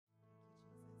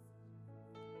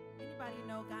Anybody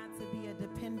know God to be a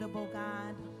dependable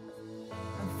God,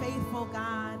 a faithful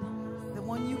God, the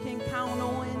one you can count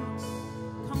on?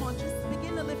 Come on, just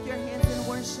begin to lift your hands in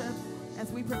worship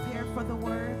as we prepare for the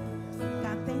word.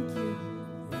 God, thank you.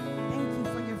 Thank you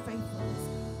for your faithfulness.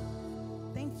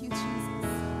 Thank you, Jesus.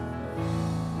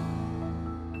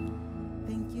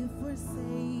 Thank you for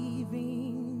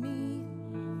saving me.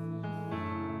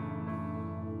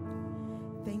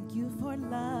 Thank you for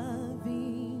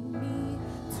loving me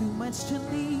too much to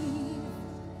leave.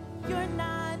 You're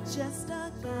not just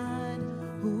a God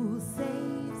who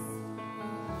saves,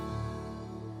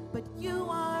 but you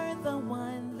are the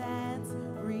one that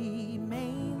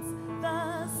remains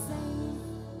the same.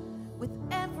 With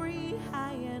every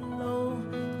high and low,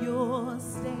 you'll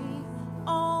stay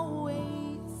always.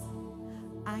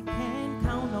 I can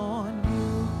count on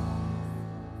you.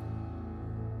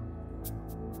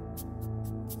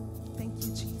 Thank you,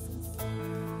 Jesus.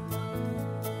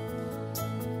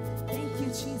 Thank you,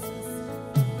 Jesus.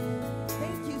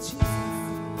 Thank you, Jesus.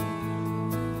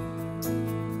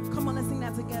 Come on, let's sing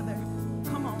that together.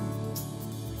 Come on.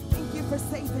 Thank you for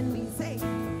saving me. Say,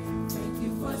 thank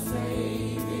you for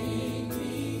saving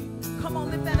me. Come on,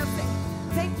 lift that up. Say,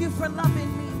 thank you for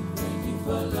loving me. Thank you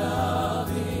for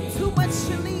loving me. Too much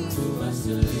to leave. Too much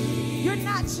to leave. You're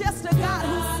not just a God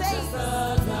who saves. A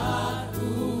God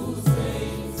who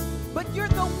saves. But you're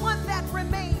the one that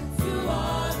remains. You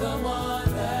are the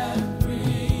one that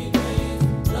remains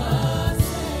the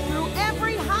same. Through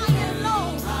every high and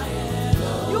low,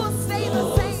 you'll stay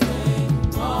the same.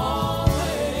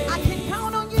 Always. I can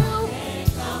count on you.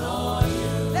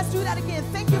 Let's do that again.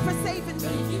 Thank you for saving me.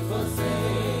 Thank you for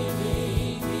saving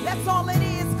me. That's all it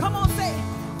is. Come on, say,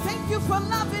 thank you for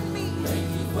loving me. Thank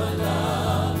you for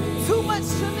loving me. Too much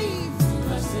to leave. Too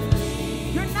much to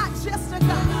leave. You're not just a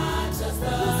God who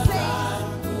saves,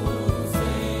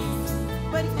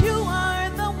 but you are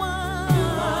the one. You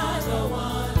are the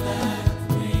one that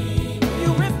remains. You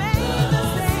remain the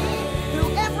same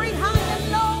through every high and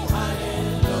low. High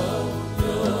and low,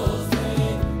 you'll stay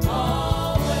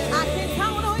always. I can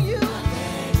count on you. I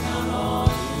can count on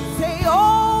you. Say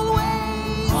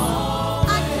always.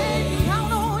 I can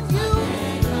count on you.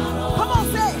 Come on,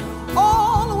 say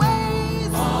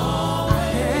always. I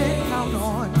can count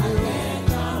on you.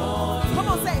 Come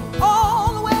on, say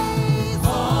always.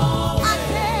 I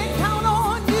can count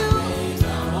on you.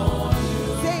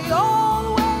 Say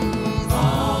always. I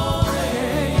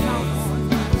can count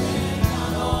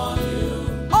on you.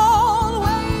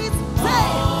 Always. Say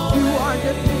you are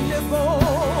dependable.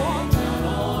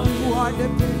 You are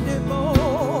dependable.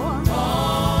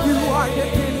 You are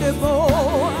dependable.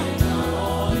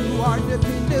 You are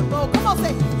dependable. Come on,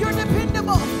 say you're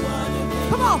dependable.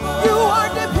 Come on, you are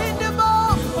dependable.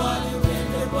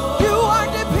 You are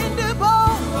dependable.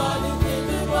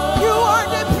 You are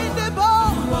dependable.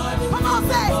 Come on,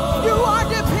 say you are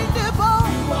dependable.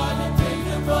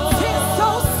 It's so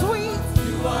sweet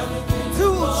to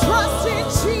trust in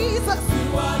Jesus,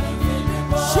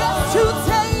 just to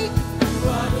take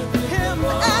him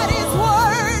at his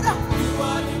word,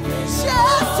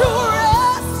 just to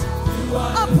rest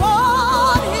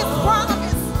upon his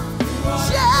promise,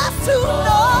 just to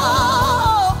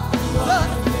know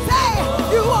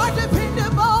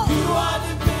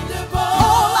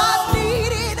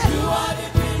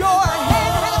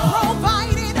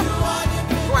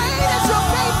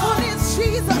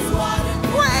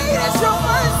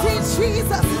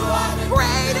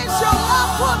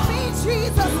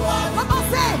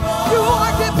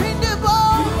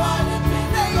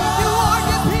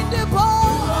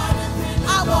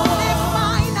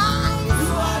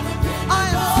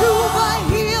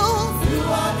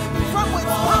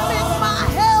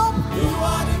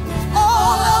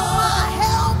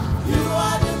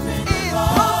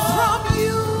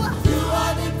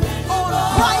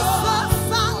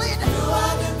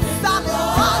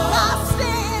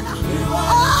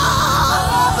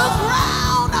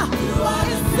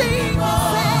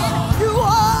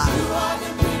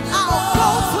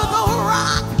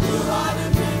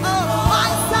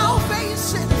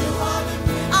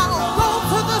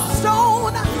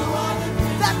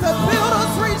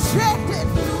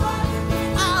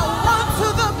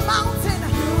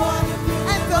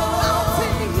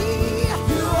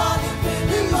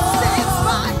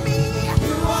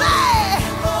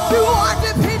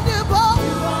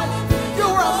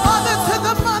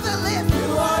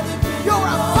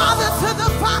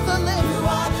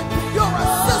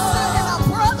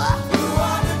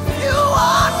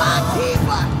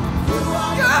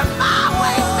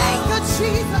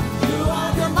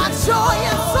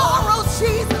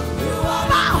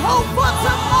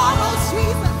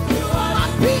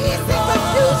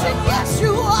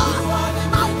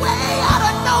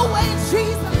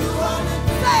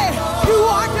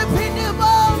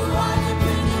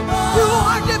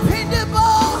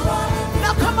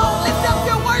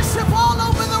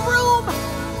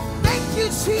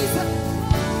Jesus.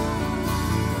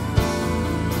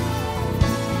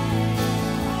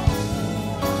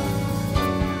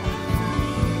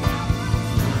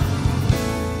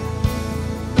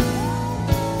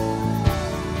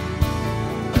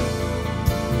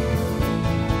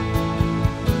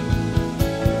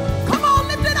 Come on,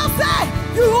 lift it up, say,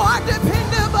 you are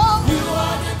dependable. You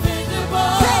are dependable.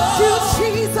 Thank you,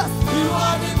 Jesus. You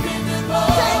are dependable.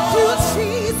 Thank you,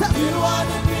 Jesus. You are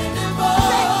dependable.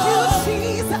 Thank you,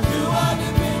 Jesus. You are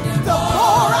dependable. The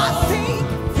more I think,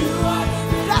 You are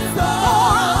dependable. that's the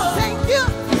more I'll thank you.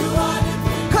 You are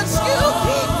dependable. Because you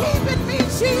keep keeping me,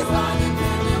 Jesus.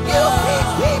 You keep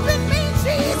keeping me,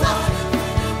 Jesus.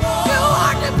 You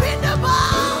are dependable.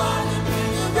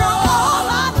 You're all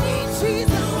I need,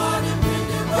 Jesus.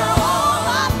 You're all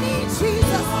I need,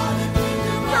 Jesus.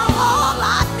 You're all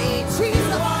I need,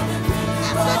 Jesus.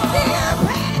 As the deer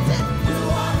panted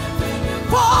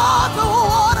for the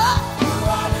water,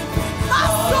 my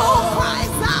soul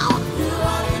cries out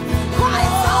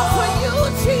for you,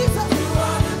 Jesus.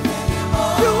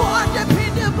 You are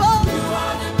dependable.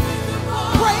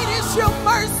 Great is your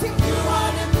mercy.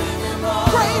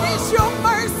 Great is your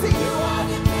mercy.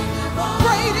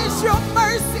 Great is your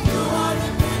mercy.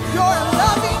 Your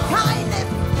loving kindness.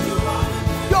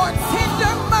 Your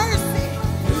tender mercy.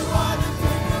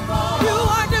 You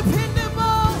are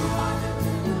dependable.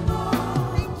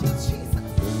 Thank you, Jesus.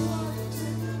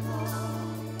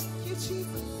 Thank you,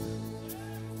 Jesus.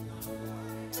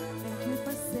 Thank you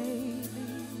for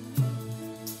saving.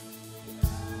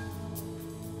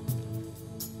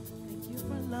 Thank you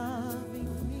for loving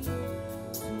me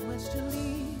too much to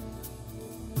leave.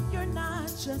 You're not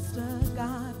just a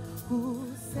God who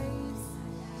saves.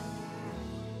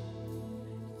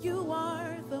 You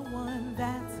are the one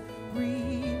that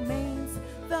remains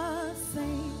the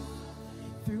same.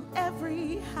 Through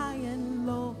every high and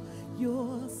low,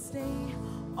 you'll stay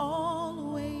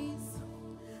always.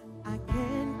 I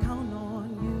can count on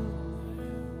you.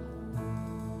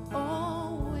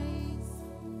 Always.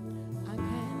 I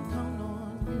can count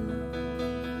on you.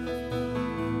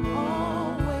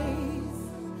 Always.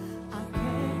 I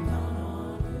can count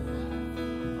on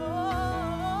you.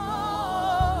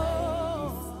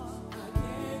 Always. I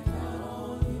can count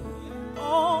on you.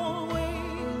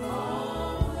 Always.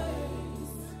 Always.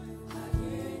 I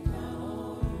can count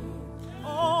on you.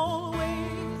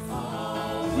 Always.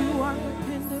 You are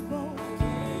dependable.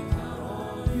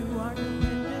 You are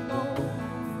dependable.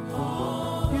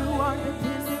 You are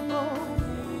dependable.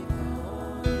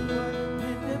 You are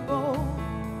dependable.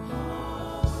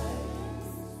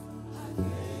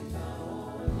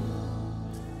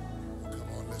 Come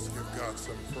on, let's give God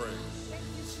some praise. Thank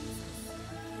you, Jesus.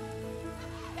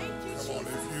 Thank you, Come on,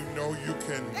 Jesus. if you know you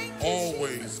can Thank you,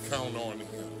 always count on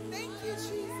Him. Thank you,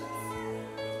 Jesus.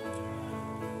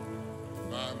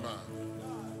 My.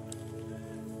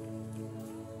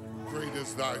 Great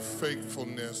is thy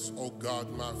faithfulness, O God,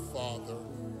 my Father.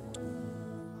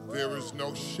 There is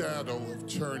no shadow of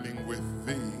turning with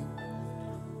thee.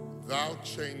 Thou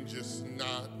changest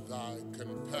not, thy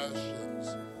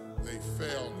compassions, they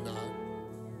fail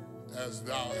not. As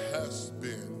thou hast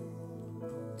been,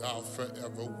 thou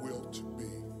forever wilt be.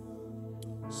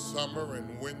 Summer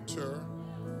and winter,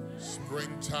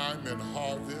 springtime and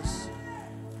harvest,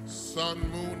 sun,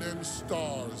 moon, and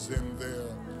stars in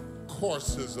their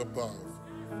courses above.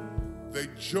 They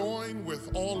join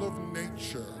with all of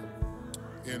nature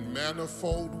in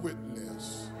manifold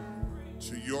witness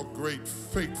to your great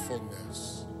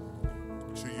faithfulness,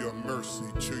 to your mercy,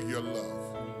 to your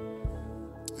love.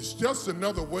 It's just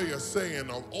another way of saying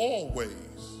of always,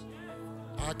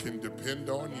 I can depend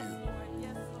on you.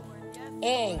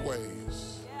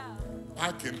 Always,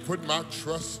 I can put my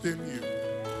trust in you.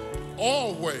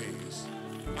 Always,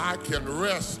 I can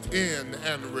rest in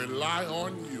and rely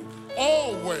on you.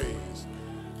 Always,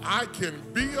 I can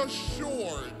be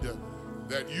assured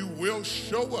that you will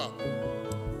show up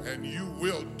and you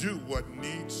will do what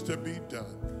needs to be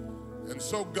done. And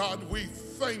so, God, we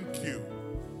thank you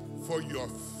for your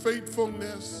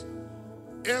faithfulness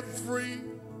every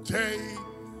day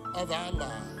of our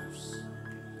lives.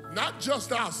 Not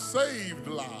just our saved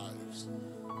lives,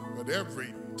 but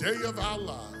every day of our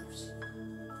lives.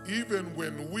 Even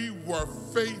when we were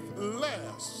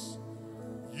faithless,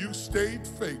 you stayed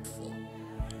faithful.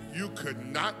 You could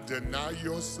not deny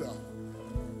yourself.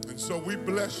 And so we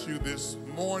bless you this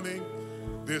morning,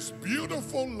 this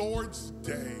beautiful Lord's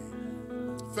Day.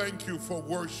 Thank you for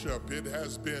worship. It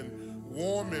has been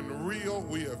warm and real.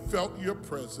 We have felt your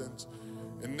presence.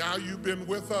 And now you've been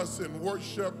with us in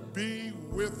worship. Be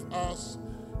with us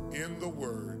in the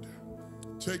word.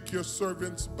 Take your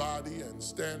servant's body and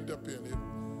stand up in it.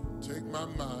 Take my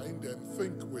mind and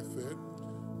think with it.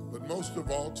 But most of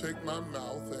all, take my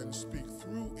mouth and speak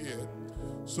through it,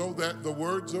 so that the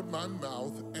words of my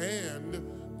mouth and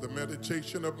the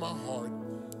meditation of my heart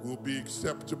will be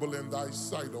acceptable in thy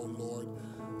sight, O Lord.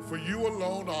 For you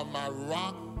alone are my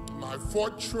rock, my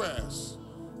fortress.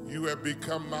 You have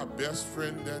become my best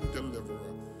friend and deliverer.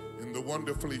 In the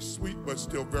wonderfully sweet but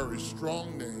still very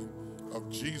strong name of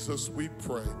Jesus we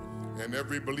pray. And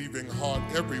every believing heart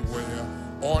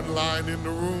everywhere, online in the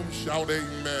room, shout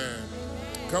amen.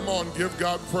 Come on, give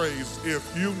God praise. If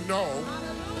you know,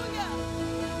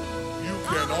 you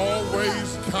can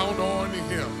always count on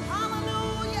him.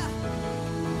 Hallelujah.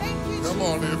 Thank you, Come Jesus.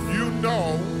 on, if you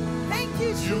know, Thank you,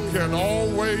 Jesus. you can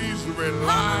always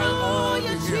rely on Hallelujah,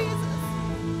 him. Jesus.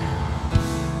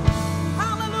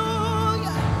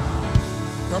 Hallelujah.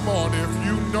 Come on, if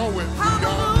you know it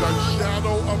beyond the Hallelujah.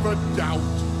 shadow of a doubt,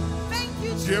 Thank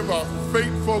you, Jesus. give a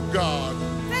faithful God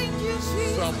Thank you,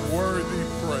 Jesus. some worthy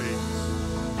praise.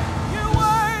 You're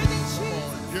worthy, Come Jesus.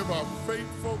 on, give a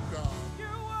faithful God